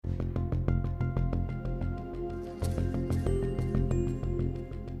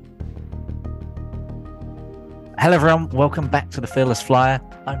Hello everyone, welcome back to the Fearless Flyer.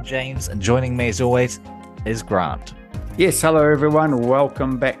 I'm James, and joining me as always is Grant. Yes, hello everyone.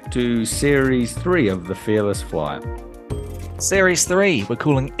 Welcome back to Series 3 of the Fearless Flyer. Series 3, we're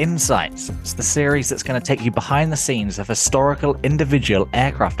calling Insights. It's the series that's going to take you behind the scenes of historical individual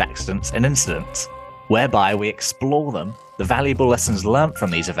aircraft accidents and incidents, whereby we explore them, the valuable lessons learnt from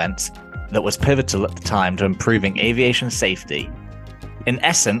these events that was pivotal at the time to improving aviation safety. In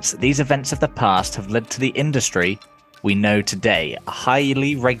essence, these events of the past have led to the industry we know today, a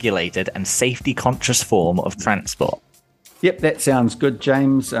highly regulated and safety-conscious form of transport. Yep, that sounds good,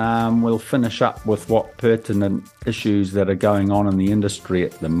 James. We'll finish up with what pertinent issues that are going on in the industry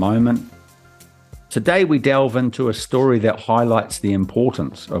at the moment. Today we delve into a story that highlights the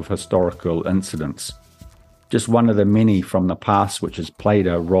importance of historical incidents. Just one of the many from the past which has played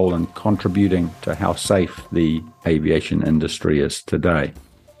a role in contributing to how safe the aviation industry is today.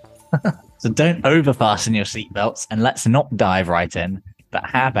 So don't overfasten your seatbelts and let's not dive right in, but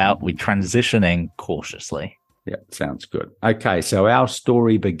how about we transitioning cautiously? Yeah, sounds good. Okay, so our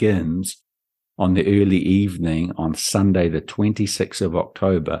story begins on the early evening on Sunday, the 26th of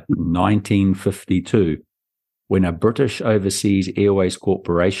October, 1952, when a British Overseas Airways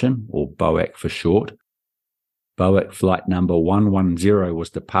Corporation, or BOAC for short, BOAC flight number 110 was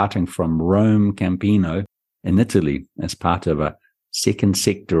departing from Rome Campino in Italy as part of a second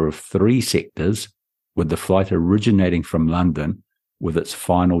sector of 3 sectors, with the flight originating from London, with its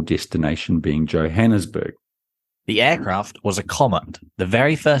final destination being Johannesburg. The aircraft was a Comet, the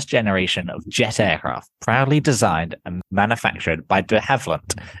very first generation of jet aircraft, proudly designed and manufactured by de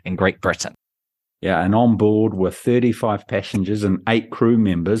Havilland in Great Britain. Yeah, and on board were 35 passengers and 8 crew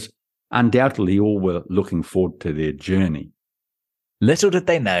members. Undoubtedly, all were looking forward to their journey. Little did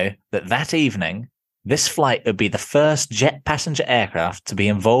they know that that evening, this flight would be the first jet passenger aircraft to be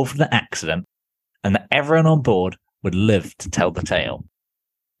involved in an accident, and that everyone on board would live to tell the tale.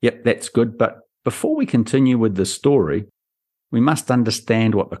 Yep, that's good. But before we continue with the story, we must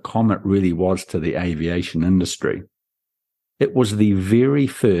understand what the Comet really was to the aviation industry. It was the very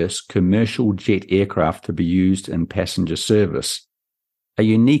first commercial jet aircraft to be used in passenger service. A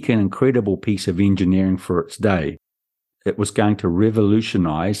unique and incredible piece of engineering for its day. It was going to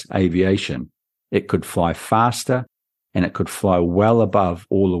revolutionize aviation. It could fly faster, and it could fly well above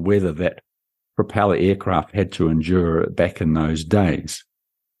all the weather that propeller aircraft had to endure back in those days.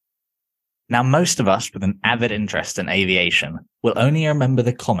 Now, most of us with an avid interest in aviation will only remember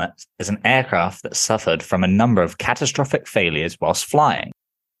the Comet as an aircraft that suffered from a number of catastrophic failures whilst flying.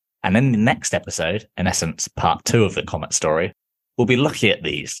 And in the next episode, in essence, part 2 of the Comet story, we'll be looking at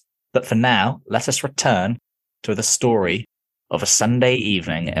these, but for now, let us return to the story of a Sunday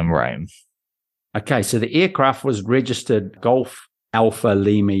evening in Rome. Okay, so the aircraft was registered Golf Alpha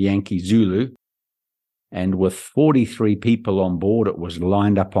Lima Yankee Zulu, and with 43 people on board, it was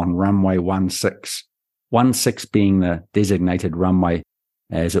lined up on runway 16 being the designated runway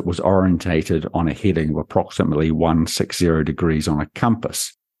as it was orientated on a heading of approximately 160 degrees on a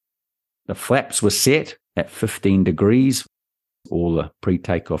compass. The flaps were set at 15 degrees. All the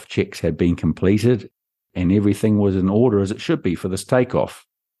pre-takeoff checks had been completed, and everything was in order as it should be for this takeoff.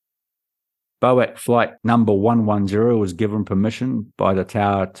 BOAC flight number 110 was given permission by the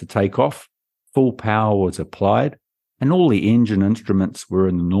tower to take off. Full power was applied, and all the engine instruments were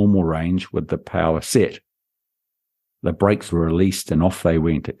in the normal range with the power set. The brakes were released, and off they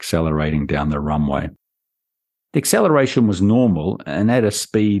went, accelerating down the runway. The acceleration was normal, and at a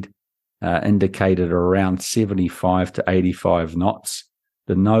speed indicated around 75 to 85 knots.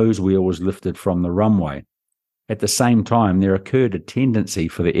 The nose wheel was lifted from the runway. At the same time, there occurred a tendency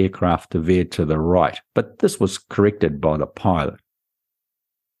for the aircraft to veer to the right, but this was corrected by the pilot.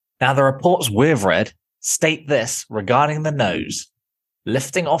 Now, the reports we've read state this regarding the nose.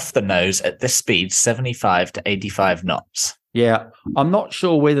 Lifting off the nose at this speed, 75 to 85 knots. Yeah, I'm not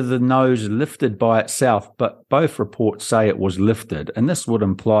sure whether the nose lifted by itself, but both reports say it was lifted, and this would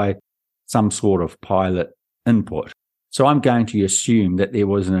imply some sort of pilot input. So I'm going to assume that there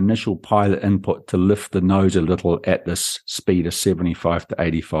was an initial pilot input to lift the nose a little at this speed of 75 to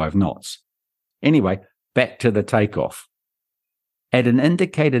 85 knots. Anyway, back to the takeoff. At an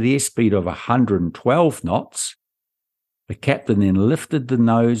indicated airspeed of 112 knots, the captain then lifted the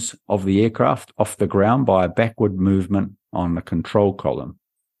nose of the aircraft off the ground by a backward movement on the control column.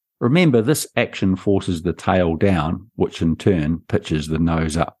 Remember, this action forces the tail down, which in turn pitches the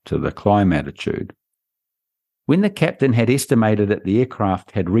nose up to the climb attitude. When the captain had estimated that the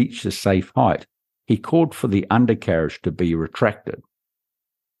aircraft had reached a safe height, he called for the undercarriage to be retracted.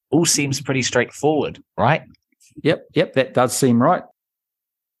 All seems pretty straightforward, right? Yep, that does seem right.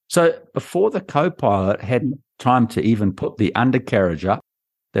 So before the co-pilot had time to even put the undercarriage up,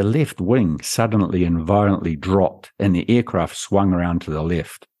 the left wing suddenly and violently dropped and the aircraft swung around to the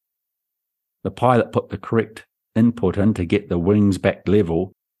left. The pilot put the correct input in to get the wings back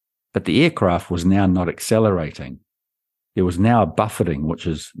level, but the aircraft was now not accelerating. There was now a buffeting, which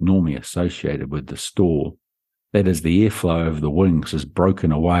is normally associated with the stall. That is, the airflow of the wings has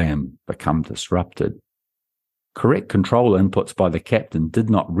broken away and become disrupted. Correct control inputs by the captain did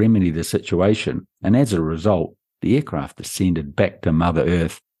not remedy the situation, and as a result, the aircraft descended back to Mother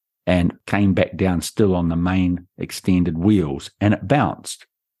Earth and came back down still on the main extended wheels, and it bounced.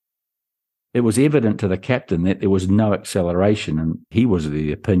 It was evident to the captain that there was no acceleration, and he was of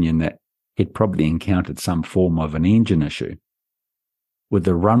the opinion that he'd probably encountered some form of an engine issue. With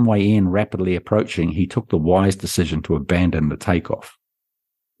the runway end rapidly approaching, he took the wise decision to abandon the takeoff.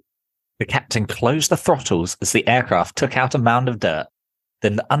 The captain closed the throttles as the aircraft took out a mound of dirt.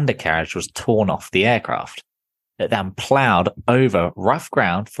 Then the undercarriage was torn off the aircraft. It then ploughed over rough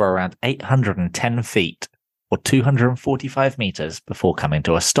ground for around 810 feet, or 245 meters, before coming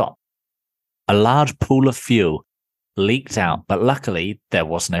to a stop. A large pool of fuel leaked out, but luckily there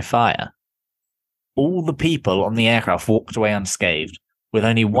was no fire. All the people on the aircraft walked away unscathed, with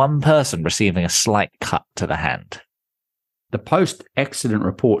only one person receiving a slight cut to the hand. The post-accident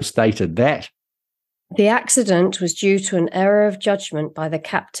report stated that the accident was due to an error of judgment by the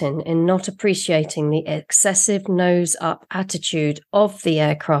captain in not appreciating the excessive nose-up attitude of the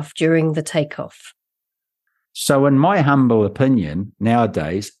aircraft during the takeoff. So in my humble opinion,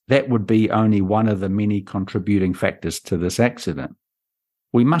 nowadays, that would be only one of the many contributing factors to this accident.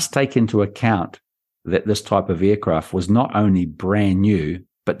 We must take into account that this type of aircraft was not only brand new,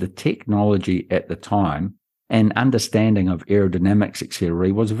 but the technology at the time and understanding of aerodynamics,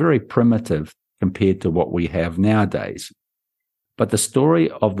 etc., was very primitive compared to what we have nowadays. But the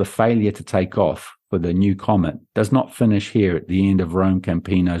story of the failure to take off for the new Comet does not finish here at the end of Rome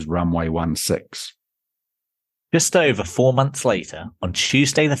Campino's runway 16. Just over 4 months later, on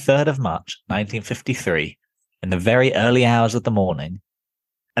Tuesday the 3rd of March, 1953, in the very early hours of the morning,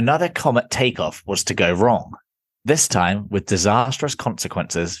 another Comet takeoff was to go wrong, this time with disastrous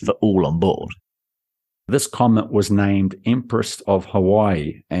consequences for all on board. This Comet was named Empress of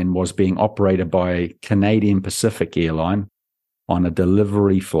Hawaii and was being operated by Canadian Pacific Airline on a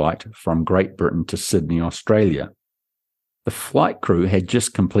delivery flight from Great Britain to Sydney, Australia. The flight crew had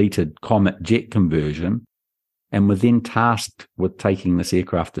just completed Comet jet conversion and were then tasked with taking this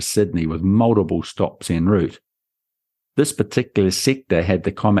aircraft to Sydney with multiple stops en route. This particular sector had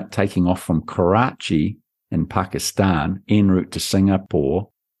the Comet taking off from Karachi in Pakistan en route to Singapore,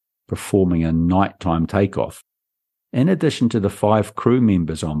 performing a nighttime takeoff. In addition to the 5 crew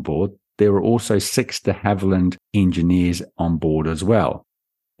members on board, there were also 6 de Havilland engineers on board as well.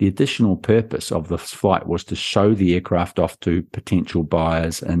 The additional purpose of this flight was to show the aircraft off to potential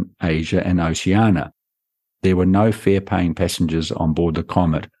buyers in Asia and Oceania. There were no fare-paying passengers on board the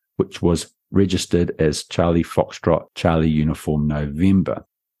Comet, which was registered as Charlie Foxtrot, Charlie Uniform November.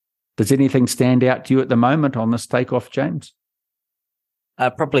 Does anything stand out to you at the moment on this takeoff, James?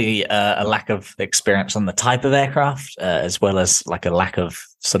 Probably a lack of experience on the type of aircraft, as well as like a lack of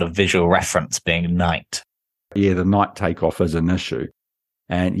sort of visual reference being night. Yeah, the night takeoff is an issue.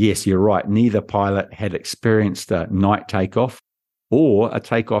 And yes, you're right. Neither pilot had experienced a night takeoff or a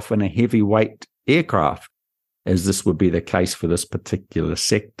takeoff in a heavyweight aircraft, as this would be the case for this particular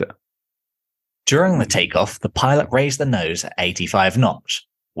sector. During the takeoff, the pilot raised the nose at 85 knots,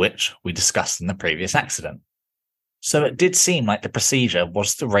 which we discussed in the previous accident. So it did seem like the procedure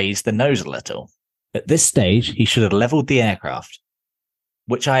was to raise the nose a little. At this stage, he should have leveled the aircraft,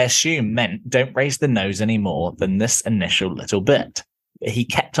 which I assume meant don't raise the nose any more than this initial little bit. But he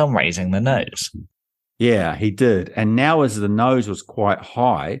kept on raising the nose. Yeah, he did. And now as the nose was quite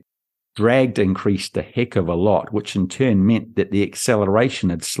high, drag increased a heck of a lot, which in turn meant that the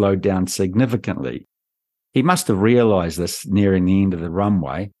acceleration had slowed down significantly. He must have realized this nearing the end of the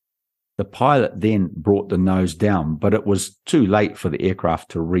runway. The pilot then brought the nose down, but it was too late for the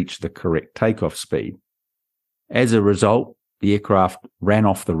aircraft to reach the correct takeoff speed. As a result, the aircraft ran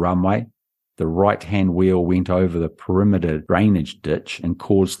off the runway. The right-hand wheel went over the perimeter drainage ditch and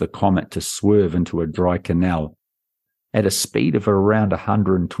caused the Comet to swerve into a dry canal at a speed of around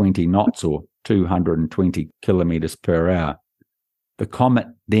 120 knots or 220 kilometers per hour. The Comet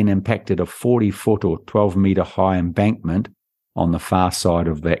then impacted a 40-foot or 12-meter high embankment on the far side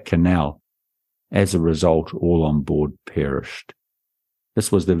of that canal. As a result, all on board perished.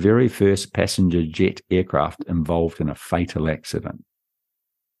 This was the very first passenger jet aircraft involved in a fatal accident.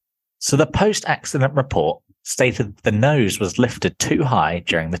 So the post-accident report stated the nose was lifted too high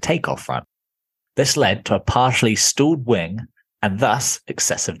during the takeoff run. This led to a partially stalled wing and thus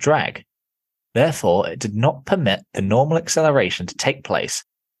excessive drag. Therefore, it did not permit the normal acceleration to take place,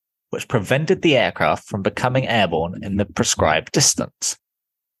 which prevented the aircraft from becoming airborne in the prescribed distance.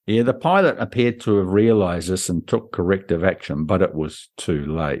 Yeah, the pilot appeared to have realized this and took corrective action, but it was too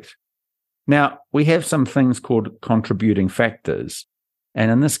late. Now, we have some things called contributing factors, and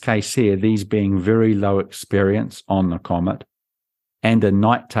in this case here, these being very low experience on the Comet and a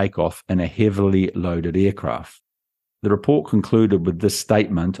night takeoff in a heavily loaded aircraft. The report concluded with this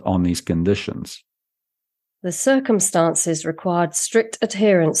statement on these conditions. The circumstances required strict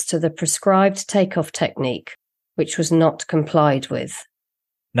adherence to the prescribed takeoff technique, which was not complied with.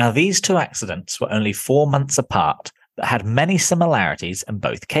 Now, these two accidents were only 4 months apart, but had many similarities in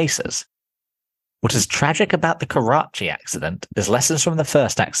both cases. What is tragic about the Karachi accident is lessons from the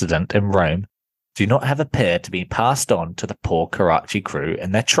first accident in Rome do not have appeared to be passed on to the poor Karachi crew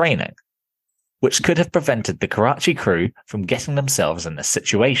in their training, which could have prevented the Karachi crew from getting themselves in this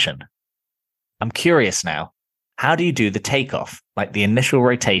situation. I'm curious now, how do you do the takeoff, like the initial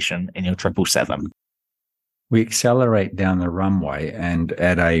rotation in your 777? We accelerate down the runway and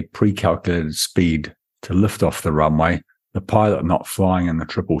at a pre-calculated speed to lift off the runway. The pilot not flying in the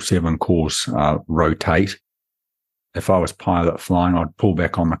 777 course rotate. If I was pilot flying, I'd pull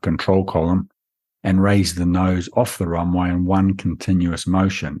back on the control column and raise the nose off the runway in one continuous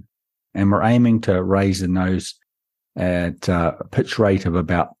motion. And we're aiming to raise the nose at a pitch rate of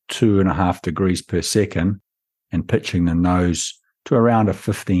about 2.5 degrees per second and pitching the nose to around a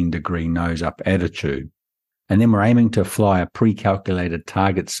 15-degree nose up attitude. And then we're aiming to fly a pre-calculated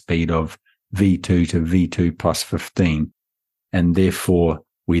target speed of V2 to V2 plus 15. And therefore,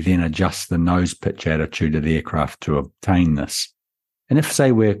 we then adjust the nose pitch attitude of the aircraft to obtain this. And if,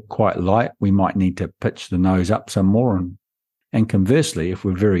 say, we're quite light, we might need to pitch the nose up some more. And conversely, if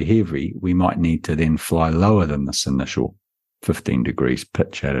we're very heavy, we might need to then fly lower than this initial 15 degrees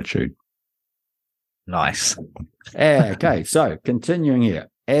pitch attitude. Nice. Okay, so continuing here.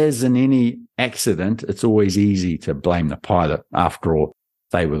 As in any accident, it's always easy to blame the pilot. After all,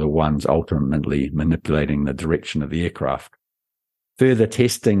 they were the ones ultimately manipulating the direction of the aircraft. Further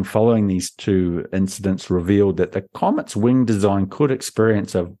testing following these two incidents revealed that the Comet's wing design could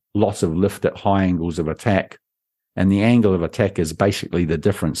experience a loss of lift at high angles of attack, and the angle of attack is basically the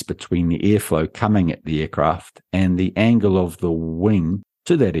difference between the airflow coming at the aircraft and the angle of the wing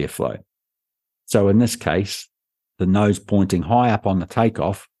to that airflow. So in this case, the nose pointing high up on the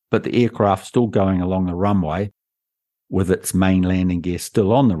takeoff, but the aircraft still going along the runway with its main landing gear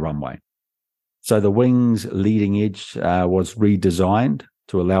still on the runway. So the wing's leading edge was redesigned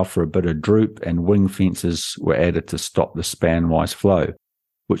to allow for a bit of droop, and wing fences were added to stop the span-wise flow,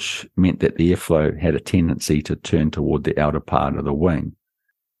 which meant that the airflow had a tendency to turn toward the outer part of the wing.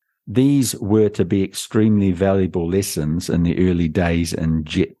 These were to be extremely valuable lessons in the early days in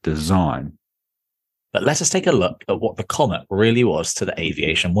jet design. But let us take a look at what the Comet really was to the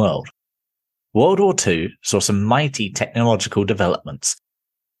aviation world. World War II saw some mighty technological developments,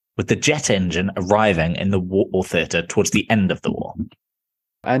 with the jet engine arriving in the war theatre towards the end of the war.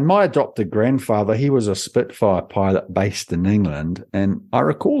 And my adopted grandfather, he was a Spitfire pilot based in England, and I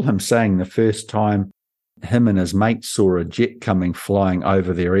recall him saying the first time him and his mates saw a jet coming flying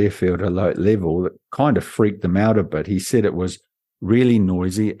over their airfield at low level, that kind of freaked them out a bit. He said it was really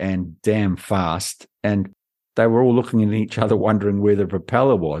noisy and damn fast, and they were all looking at each other wondering where the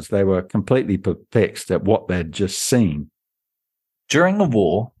propeller was. They were completely perplexed at what they'd just seen. During the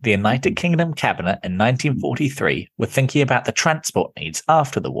war, the United Kingdom Cabinet in 1943 were thinking about the transport needs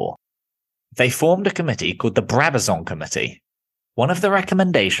after the war. They formed a committee called the Brabazon Committee. One of the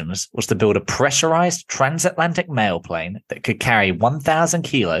recommendations was to build a pressurized transatlantic mail plane that could carry 1,000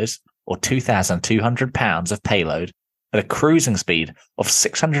 kilos or 2,200 pounds of payload at a cruising speed of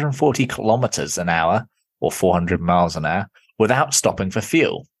 640 kilometers an hour or 400 miles an hour without stopping for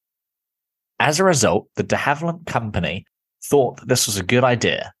fuel. As a result, the de Havilland Company thought that this was a good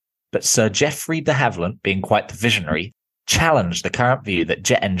idea, but Sir Geoffrey de Havilland, being quite the visionary, challenged the current view that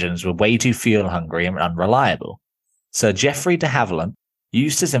jet engines were way too fuel-hungry and unreliable. Sir Geoffrey de Havilland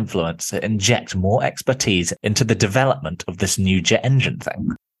used his influence to inject more expertise into the development of this new jet engine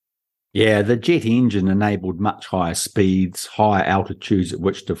thing. Yeah, the jet engine enabled much higher speeds, higher altitudes at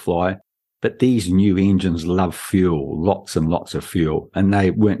which to fly, but these new engines love fuel, lots and lots of fuel, and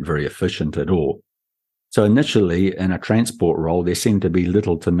they weren't very efficient at all. So initially, in a transport role, there seemed to be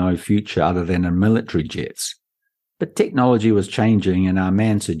little to no future other than in military jets. But technology was changing, and our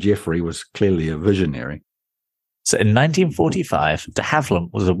man Sir Geoffrey was clearly a visionary. So in 1945, de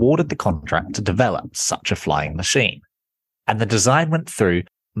Havilland was awarded the contract to develop such a flying machine, and the design went through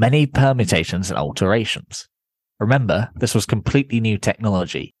many permutations and alterations. Remember, this was completely new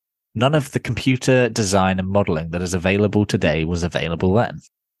technology. None of the computer design and modeling that is available today was available then.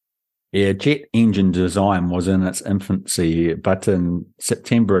 Yeah, jet engine design was in its infancy, but in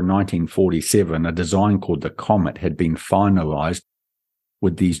September of 1947, a design called the Comet had been finalized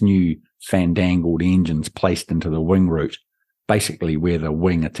with these new fandangled engines placed into the wing root, basically where the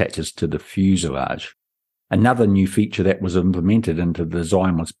wing attaches to the fuselage. Another new feature that was implemented into the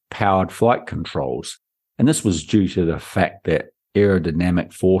design was powered flight controls, and this was due to the fact that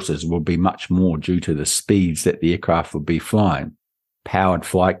aerodynamic forces would be much more due to the speeds that the aircraft would be flying. Powered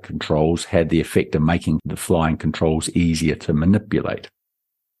flight controls had the effect of making the flying controls easier to manipulate.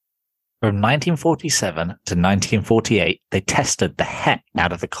 From 1947 to 1948, they tested the heck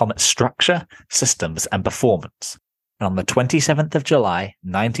out of the Comet's structure, systems, and performance. And on the 27th of July,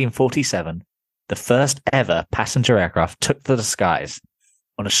 1947, the first ever passenger aircraft took to the skies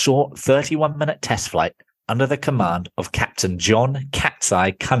on a short 31-minute test flight under the command of Captain John Cat's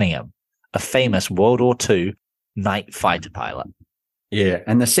Eye Cunningham, a famous World War II night fighter pilot. Yeah,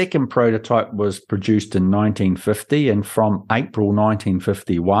 and the second prototype was produced in 1950, and from April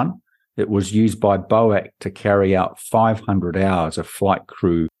 1951, it was used by BOAC to carry out 500 hours of flight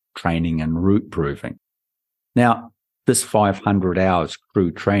crew training and route proving. Now, this 500 hours crew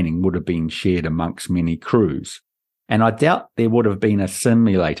training would have been shared amongst many crews, and I doubt there would have been a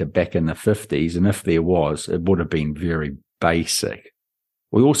simulator back in the 50s, and if there was, it would have been very basic.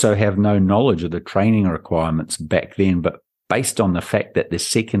 We also have no knowledge of the training requirements back then, but based on the fact that the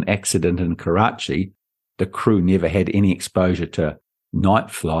second accident in Karachi, the crew never had any exposure to night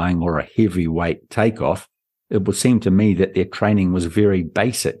flying or a heavyweight takeoff, it would seem to me that their training was very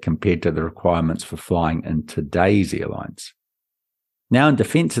basic compared to the requirements for flying in today's airlines. Now, in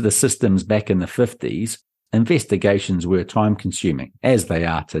defense of the systems back in the 50s, investigations were time-consuming, as they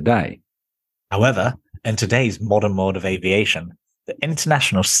are today. However, in today's modern mode of aviation, the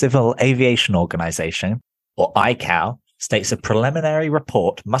International Civil Aviation Organization, or ICAO, states a preliminary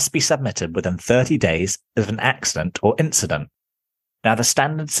report must be submitted within 30 days of an accident or incident. Now, the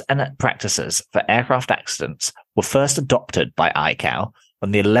standards and practices for aircraft accidents were first adopted by ICAO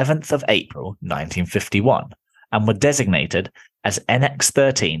on the 11th of April 1951 and were designated as NX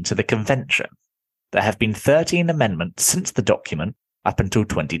 13 to the convention. There have been 13 amendments since the document up until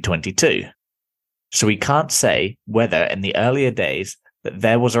 2022. So we can't say whether in the earlier days that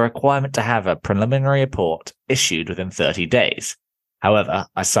there was a requirement to have a preliminary report issued within 30 days. However,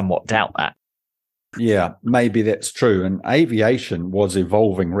 I somewhat doubt that. Yeah, maybe that's true. And aviation was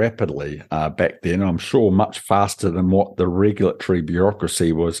evolving rapidly back then, I'm sure much faster than what the regulatory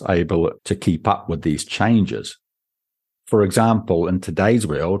bureaucracy was able to keep up with these changes. For example, in today's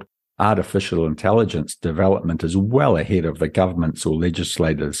world, artificial intelligence development is well ahead of the government's or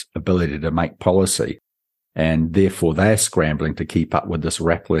legislators' ability to make policy, and therefore they're scrambling to keep up with this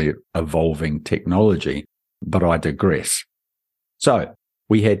rapidly evolving technology. But I digress. So,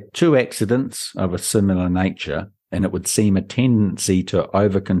 we had two accidents of a similar nature, and it would seem a tendency to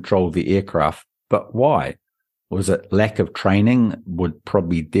over-control the aircraft. But why? Was it lack of training? Would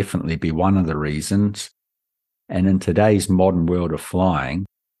probably definitely be one of the reasons. And in today's modern world of flying,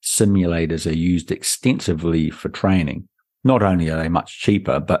 simulators are used extensively for training. Not only are they much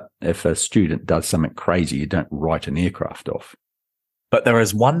cheaper, but if a student does something crazy, you don't write an aircraft off. But there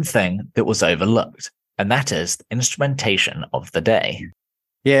is one thing that was overlooked, and that is the instrumentation of the day.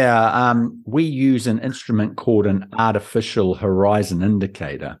 Yeah, we use an instrument called an artificial horizon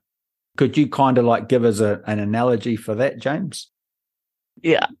indicator. Could you kind of like give us an analogy for that, James?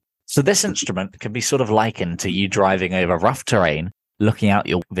 Yeah. So this instrument can be sort of likened to you driving over rough terrain, looking out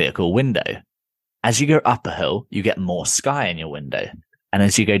your vehicle window. As you go up a hill, you get more sky in your window. And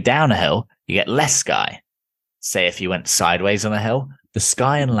as you go down a hill, you get less sky. Say if you went sideways on a hill, the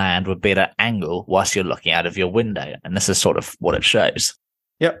sky and land would be at an angle whilst you're looking out of your window. And this is sort of what it shows.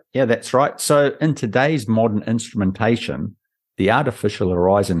 Yep, yeah, that's right. So in today's modern instrumentation, the artificial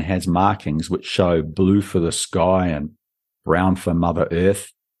horizon has markings which show blue for the sky and brown for Mother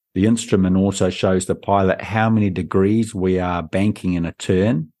Earth. The instrument also shows the pilot how many degrees we are banking in a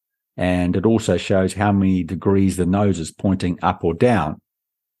turn, and it also shows how many degrees the nose is pointing up or down.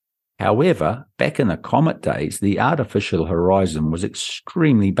 However, back in the Comet days, the artificial horizon was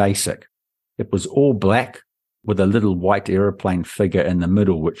extremely basic. It was all black, with a little white aeroplane figure in the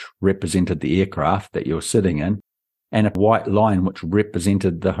middle which represented the aircraft that you're sitting in, and a white line which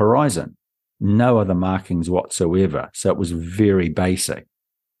represented the horizon. No other markings whatsoever, so it was very basic.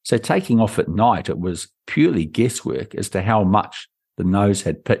 So taking off at night, it was purely guesswork as to how much the nose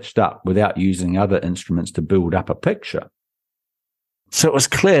had pitched up without using other instruments to build up a picture. So it was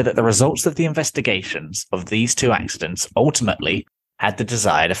clear that the results of the investigations of these two accidents ultimately had the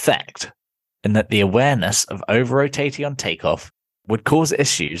desired effect, in that the awareness of over-rotating on takeoff would cause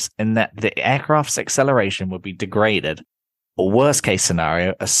issues in that the aircraft's acceleration would be degraded, or worst case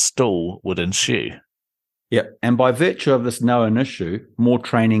scenario, a stall would ensue. Yeah, and by virtue of this known issue, more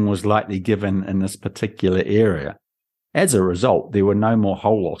training was likely given in this particular area. As a result, there were no more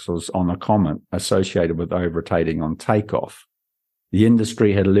hull losses on the Comet associated with over-rotating on takeoff. The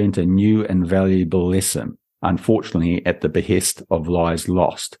industry had learnt a new and valuable lesson, unfortunately at the behest of lives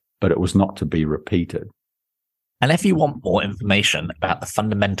lost, but it was not to be repeated. And if you want more information about the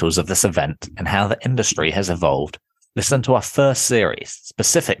fundamentals of this event and how the industry has evolved, listen to our first series,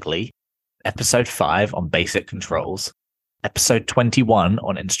 specifically Episode 5 on basic controls, Episode 21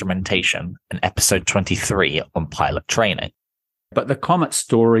 on instrumentation, and Episode 23 on pilot training. But the Comet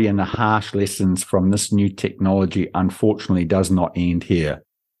story and the harsh lessons from this new technology unfortunately does not end here.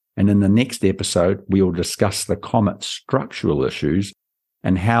 And in the next episode, we will discuss the Comet's structural issues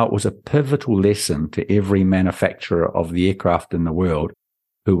and how it was a pivotal lesson to every manufacturer of the aircraft in the world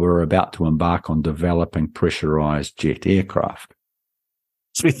who were about to embark on developing pressurized jet aircraft.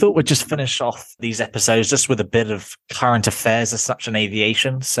 So we thought we'd just finish off these episodes just with a bit of current affairs as such in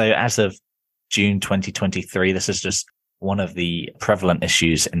aviation. So as of June 2023, this is just one of the prevalent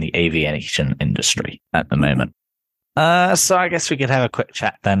issues in the aviation industry at the moment. So I guess we could have a quick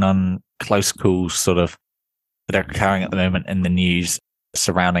chat then on close calls sort of that are occurring at the moment in the news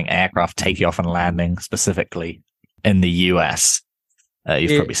surrounding aircraft taking off and landing, specifically in the US.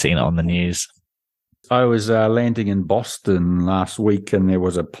 You've probably seen it on the news. I was landing in Boston last week and there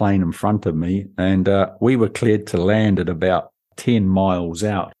was a plane in front of me and we were cleared to land at about 10 miles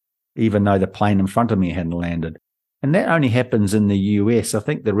out, even though the plane in front of me hadn't landed. And that only happens in the US. I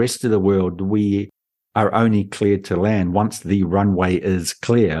think the rest of the world, we are only cleared to land once the runway is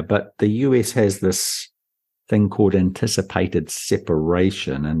clear. But the US has this thing called anticipated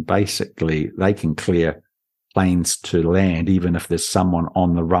separation. And basically, they can clear planes to land, even if there's someone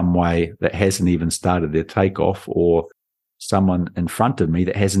on the runway that hasn't even started their takeoff or someone in front of me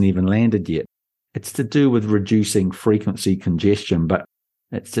that hasn't even landed yet. It's to do with reducing frequency congestion, but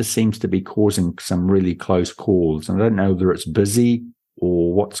it just seems to be causing some really close calls. And I don't know whether it's busy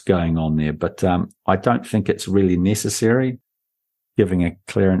or what's going on there, but I don't think it's really necessary giving a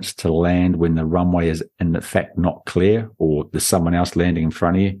clearance to land when the runway is in fact not clear or there's someone else landing in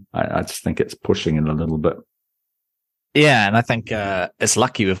front of you. I just think it's pushing it a little bit. Yeah, and I think it's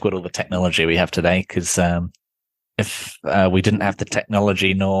lucky we've got all the technology we have today, because if we didn't have the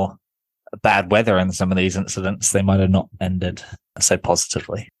technology nor bad weather in some of these incidents, they might have not ended so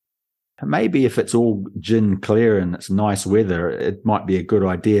positively. Maybe if it's all gin clear and it's nice weather, it might be a good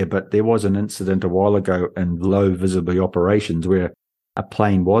idea. But there was an incident a while ago in low visibility operations where a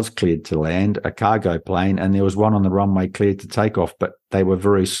plane was cleared to land, a cargo plane, and there was one on the runway cleared to take off, but they were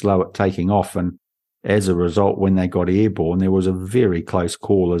very slow at taking off. And as a result, when they got airborne, there was a very close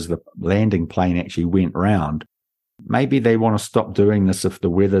call as the landing plane actually went round. Maybe they want to stop doing this if the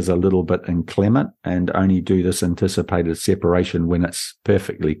weather's a little bit inclement and only do this anticipated separation when it's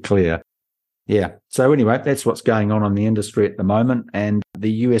perfectly clear. Yeah. So anyway, that's what's going on in the industry at the moment. And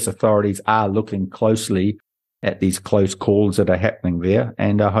the US authorities are looking closely at these close calls that are happening there.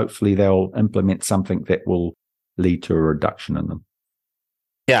 And hopefully they'll implement something that will lead to a reduction in them.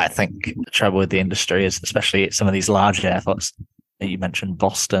 Yeah, I think the trouble with the industry is, especially at some of these large airports that you mentioned,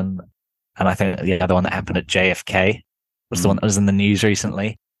 Boston, and I think the other one that happened at JFK was the one that was in the news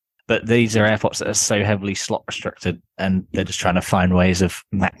recently. But these are airports that are so heavily slot restricted, and they're just trying to find ways of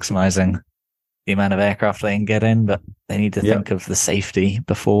maximizing the amount of aircraft they can get in. But they need to think of the safety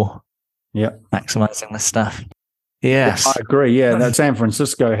before maximizing this stuff. Yes. I agree. Yeah. That San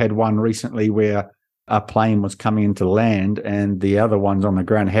Francisco had one recently where a plane was coming into land and the other ones on the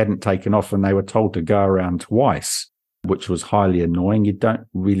ground hadn't taken off and they were told to go around twice, which was highly annoying. You don't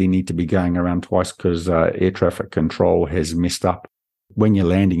really need to be going around twice because air traffic control has messed up. When you're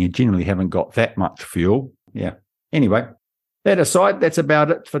landing, you generally haven't got that much fuel. Yeah. Anyway, that aside, that's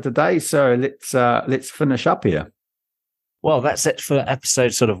about it for today. So let's finish up here. Well, that's it for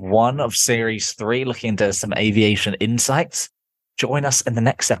episode sort of 1 of series 3, looking into some aviation insights. Join us in the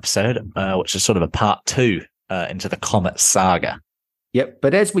next episode, which is sort of a part 2 into the Comet saga. Yep.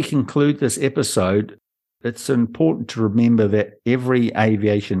 But as we conclude this episode, it's important to remember that every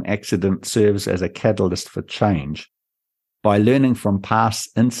aviation accident serves as a catalyst for change. By learning from past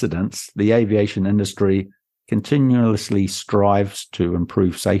incidents, the aviation industry continuously strives to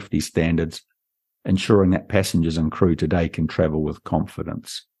improve safety standards, ensuring that passengers and crew today can travel with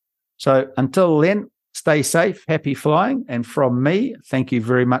confidence. So until then, stay safe, happy flying. And from me, thank you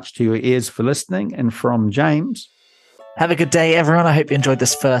very much to your ears for listening. And from James, have a good day, everyone. I hope you enjoyed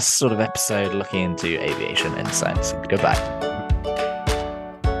this first sort of episode looking into aviation insights. Goodbye.